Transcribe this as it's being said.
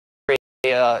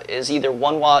is either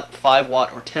 1 watt, 5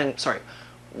 watt, or 1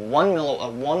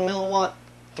 milliwatt,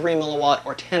 3 milliwatt,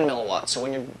 or 10 milliwatt. So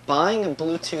when you're buying a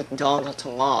Bluetooth dongle to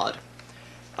mod,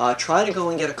 try to go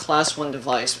and get a Class 1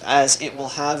 device, as it will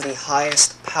have the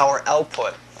highest power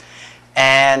output.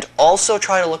 And also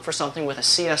try to look for something with a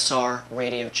CSR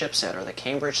radio chipset, or the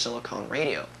Cambridge Silicon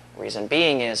Radio. Reason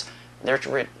being is their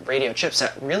radio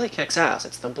chipset really kicks ass.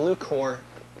 It's the Blue Core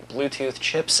Bluetooth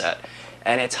chipset,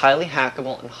 and it's highly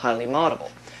hackable and highly moddable.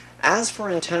 As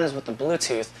for antennas with the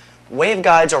Bluetooth,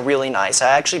 waveguides are really nice. I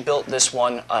actually built this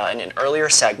one in an earlier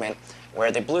segment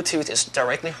where the Bluetooth is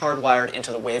directly hardwired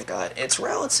into the waveguide. It's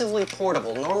relatively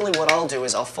portable. Normally what I'll do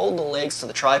is I'll fold the legs to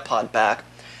the tripod back,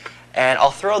 and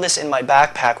I'll throw this in my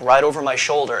backpack right over my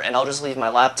shoulder, and I'll just leave my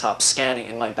laptop scanning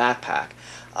in my backpack.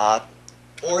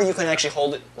 Or you can actually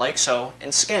hold it like so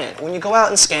and scan. When you go out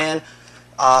and scan,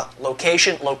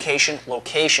 location, location,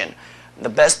 location. The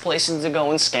best places to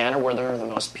go and scan are where there are the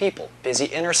most people, busy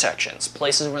intersections,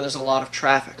 places where there's a lot of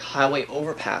traffic, highway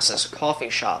overpasses,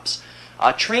 coffee shops,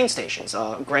 train stations,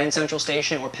 Grand Central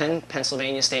Station or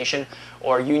Pennsylvania Station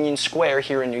or Union Square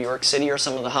here in New York City are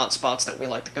some of the hot spots that we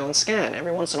like to go and scan.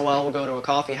 Every once in a while we'll go to a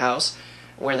coffee house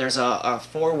where there's a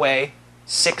four-way,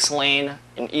 6-lane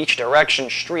in each direction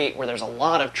street where there's a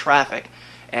lot of traffic,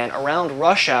 and around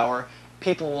rush hour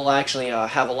people will actually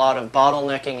have a lot of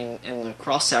bottlenecking in the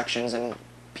cross sections, and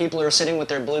people are sitting with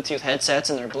their Bluetooth headsets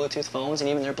and their Bluetooth phones and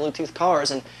even their Bluetooth cars,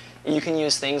 and you can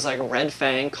use things like Red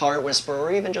Fang, Car Whisperer,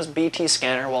 or even just BT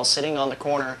Scanner while sitting on the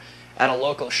corner at a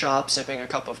local shop sipping a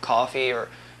cup of coffee or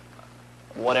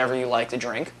whatever you like to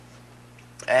drink.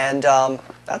 And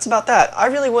that's about that. I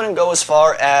really wouldn't go as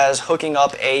far as hooking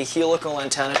up a helical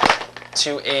antenna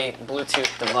to a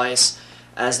Bluetooth device,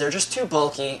 as they're just too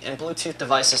bulky, and Bluetooth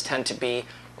devices tend to be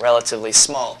relatively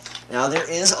small. Now, there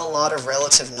is a lot of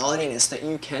relative naughtiness that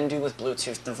you can do with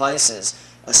Bluetooth devices,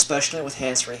 especially with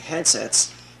hands-free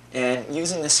headsets, and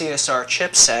using the CSR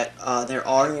chipset, there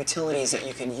are utilities that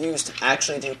you can use to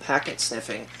actually do packet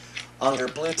sniffing under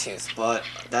Bluetooth, but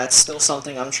that's still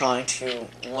something I'm trying to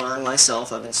learn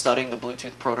myself. I've been studying the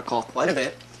Bluetooth protocol quite a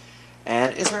bit,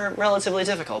 and it's relatively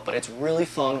difficult, but it's really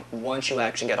fun once you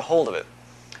actually get a hold of it.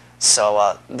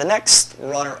 So the next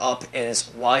runner-up is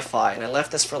Wi-Fi, and I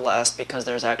left this for last because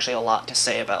there's actually a lot to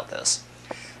say about this.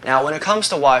 Now, when it comes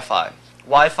to Wi-Fi,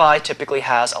 Wi-Fi typically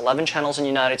has 11 channels in the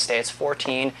United States,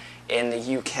 14 in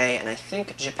the UK, and I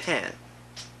think Japan.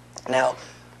 Now,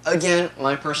 again,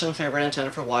 my personal favorite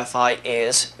antenna for Wi-Fi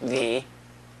is the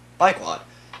BiQuad.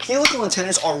 Helical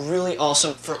antennas are really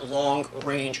awesome for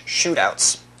long-range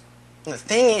shootouts. And the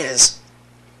thing is,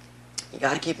 you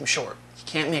gotta keep them short. You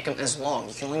can't make them as long.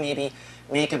 You can only maybe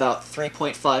make about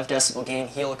 3.5 decibel gain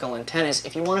helical antennas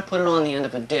if you want to put it on the end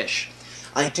of a dish.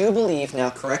 I do believe, now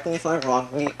correct me if I'm wrong,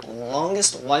 the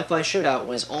longest Wi-Fi shootout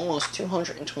was almost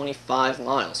 225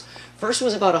 miles. First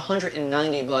was about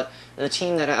 190, but the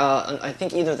team that, I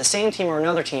think either the same team or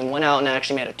another team went out and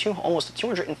actually made almost a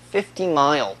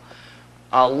 250-mile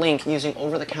link using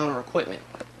over-the-counter equipment.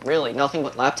 Really, nothing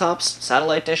but laptops,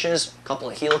 satellite dishes, a couple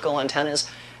of helical antennas,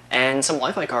 and some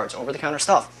Wi-Fi cards, over-the-counter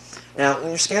stuff. Now, when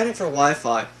you're scanning for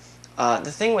Wi-Fi,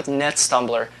 the thing with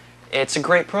NetStumbler, it's a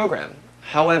great program.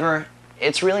 However,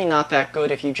 it's really not that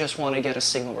good if you just want to get a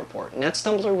signal report.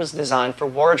 NetStumbler was designed for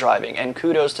war driving, and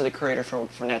kudos to the creator for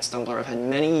NetStumbler. I've had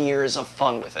many years of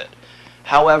fun with it.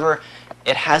 However,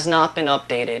 it has not been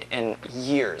updated in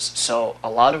years, so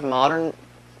a lot of modern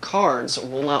cards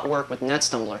will not work with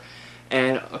NetStumbler.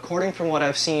 And according from what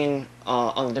I've seen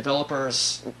on the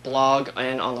developer's blog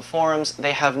and on the forums,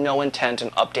 they have no intent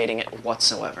in updating it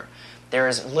whatsoever. There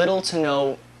is little to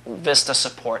no Vista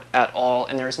support at all,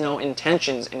 and there's no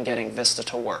intentions in getting Vista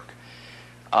to work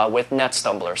with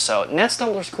NetStumbler. So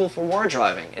NetStumbler is cool for war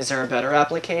driving. Is there a better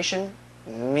application?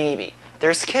 Maybe.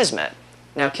 There's Kismet.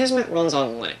 Now, Kismet runs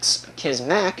on Linux.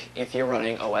 Kismac if you're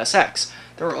running OS X.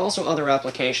 There are also other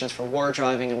applications for war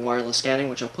driving and wireless scanning,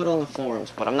 which I'll put on the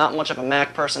forums, but I'm not much of a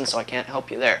Mac person, so I can't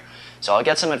help you there. So I'll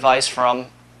get some advice from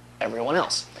everyone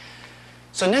else.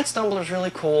 So NetStumbler is really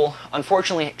cool.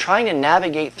 Unfortunately, trying to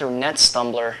navigate through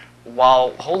NetStumbler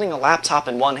while holding a laptop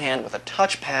in one hand with a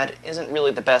touchpad isn't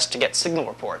really the best to get signal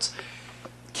reports.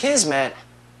 Kismet,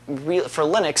 for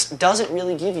Linux, doesn't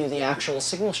really give you the actual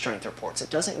signal strength reports. It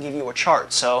doesn't give you a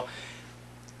chart. So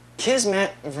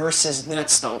Kismet versus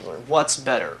NetStumbler, what's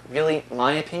better? Really,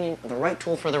 my opinion, the right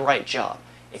tool for the right job.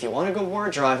 If you want to go war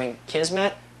driving,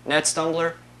 Kismet,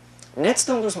 NetStumbler.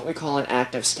 NetStumbler is what we call an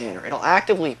active scanner. It'll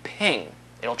actively ping.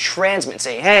 It'll transmit,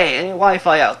 say, hey, any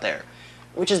Wi-Fi out there?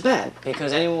 Which is bad,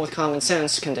 because anyone with common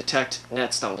sense can detect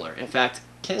NetStumbler. In fact,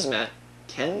 Kismet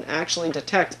can actually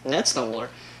detect NetStumbler,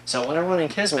 So when I'm running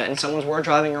Kismet and someone's word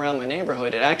driving around my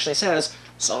neighborhood, it actually says,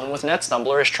 someone with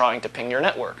NetStumbler is trying to ping your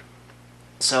network.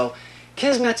 So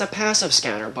Kismet's a passive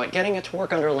scanner, but getting it to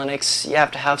work under Linux, you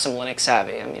have to have some Linux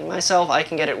savvy. I mean, myself, I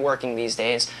can get it working these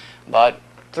days, but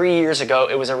 3 years ago,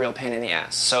 it was a real pain in the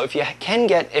ass. So if you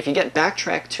get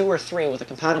Backtrack 2 or 3 with a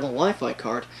compatible Wi-Fi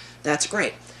card, that's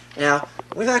great. Now,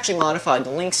 we've actually modified the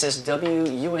Linksys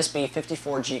WUSB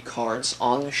 54G cards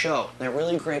on the show. They're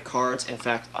really great cards. In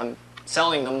fact, I'm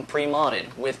selling them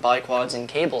pre-modded with biquads and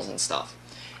cables and stuff.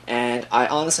 And I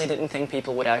honestly didn't think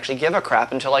people would actually give a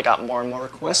crap until I got more and more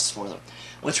requests for them.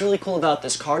 What's really cool about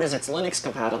this card is it's Linux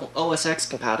compatible, OS X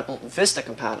compatible, Vista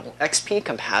compatible, XP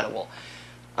compatible.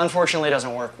 Unfortunately, it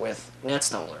doesn't work with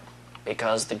NetStumbler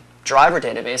because the driver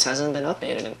database hasn't been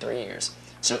updated in 3 years.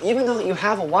 So even though you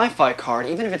have a Wi-Fi card,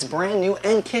 even if it's brand new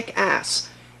and kick-ass,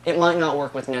 it might not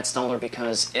work with NetStumbler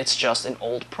because it's just an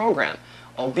old program.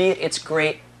 Albeit it's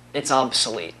great, it's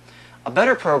obsolete. A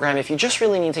better program, if you just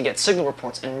really need to get signal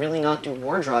reports and really not do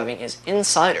word driving, is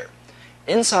Insider.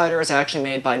 Insider is actually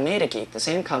made by MetaGeek, the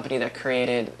same company that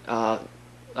created the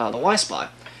WiSpy.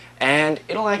 And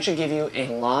it'll actually give you a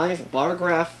live line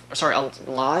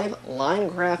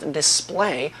graph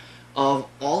display of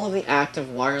all of the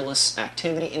active wireless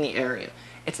activity in the area.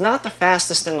 It's not the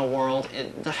fastest in the world,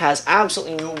 it has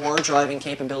absolutely no word driving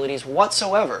capabilities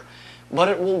whatsoever, but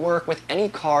it will work with any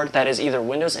card that is either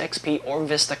Windows XP or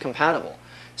Vista compatible.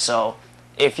 So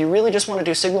if you really just want to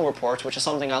do signal reports, which is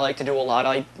something I like to do a lot,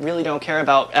 I really don't care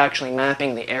about actually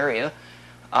mapping the area.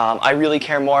 I really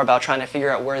care more about trying to figure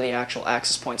out where the actual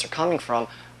access points are coming from.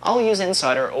 I'll use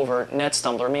Insider over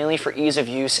NetStumbler, mainly for ease of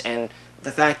use and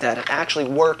the fact that it actually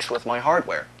works with my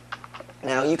hardware.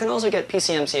 Now, you can also get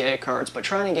PCMCIA cards, but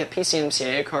trying to get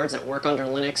PCMCIA cards that work under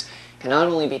Linux can not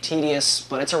only be tedious,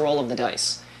 but it's a roll of the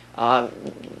dice.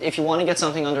 If you want to get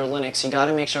something under Linux, you got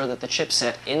to make sure that the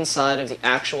chipset inside of the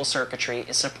actual circuitry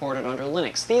is supported under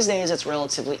Linux. These days, it's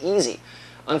relatively easy.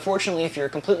 Unfortunately, if you're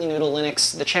completely new to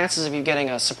Linux, the chances of you getting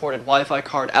a supported Wi-Fi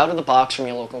card out of the box from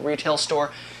your local retail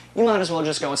store, you might as well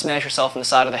just go and smash yourself in the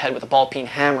side of the head with a ball-peen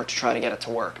hammer to try to get it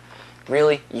to work.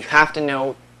 Really, you have to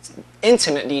know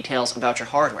intimate details about your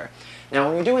hardware. Now,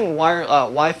 when you're doing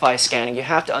Wi-Fi scanning, you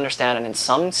have to understand that in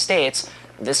some states,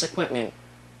 this equipment,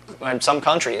 in some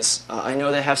countries, I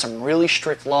know they have some really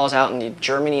strict laws out in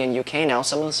Germany and UK now,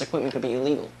 some of this equipment could be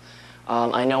illegal.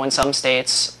 I know in some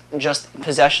states, just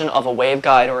possession of a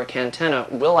waveguide or a cantenna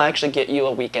will actually get you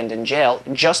a weekend in jail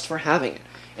just for having it.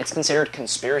 It's considered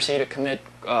conspiracy to commit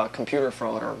computer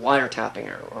fraud or wiretapping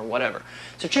or whatever.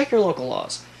 So check your local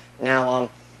laws. Now,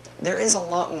 there is a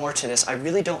lot more to this. I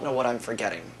really don't know what I'm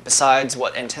forgetting, besides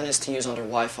what antennas to use under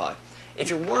Wi-Fi. If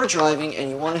you're word driving and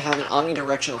you want to have an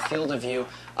omnidirectional field of view,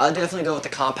 I'd definitely go with the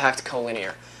compact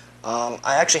collinear.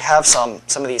 I actually have some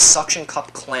of these suction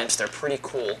cup clamps. They're pretty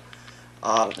cool.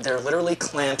 They're literally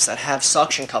clamps that have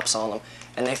suction cups on them,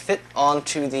 and they fit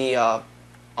onto the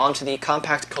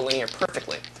compact collinear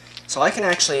perfectly. So I can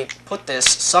actually put this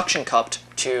suction cupped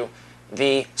to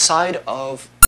the side of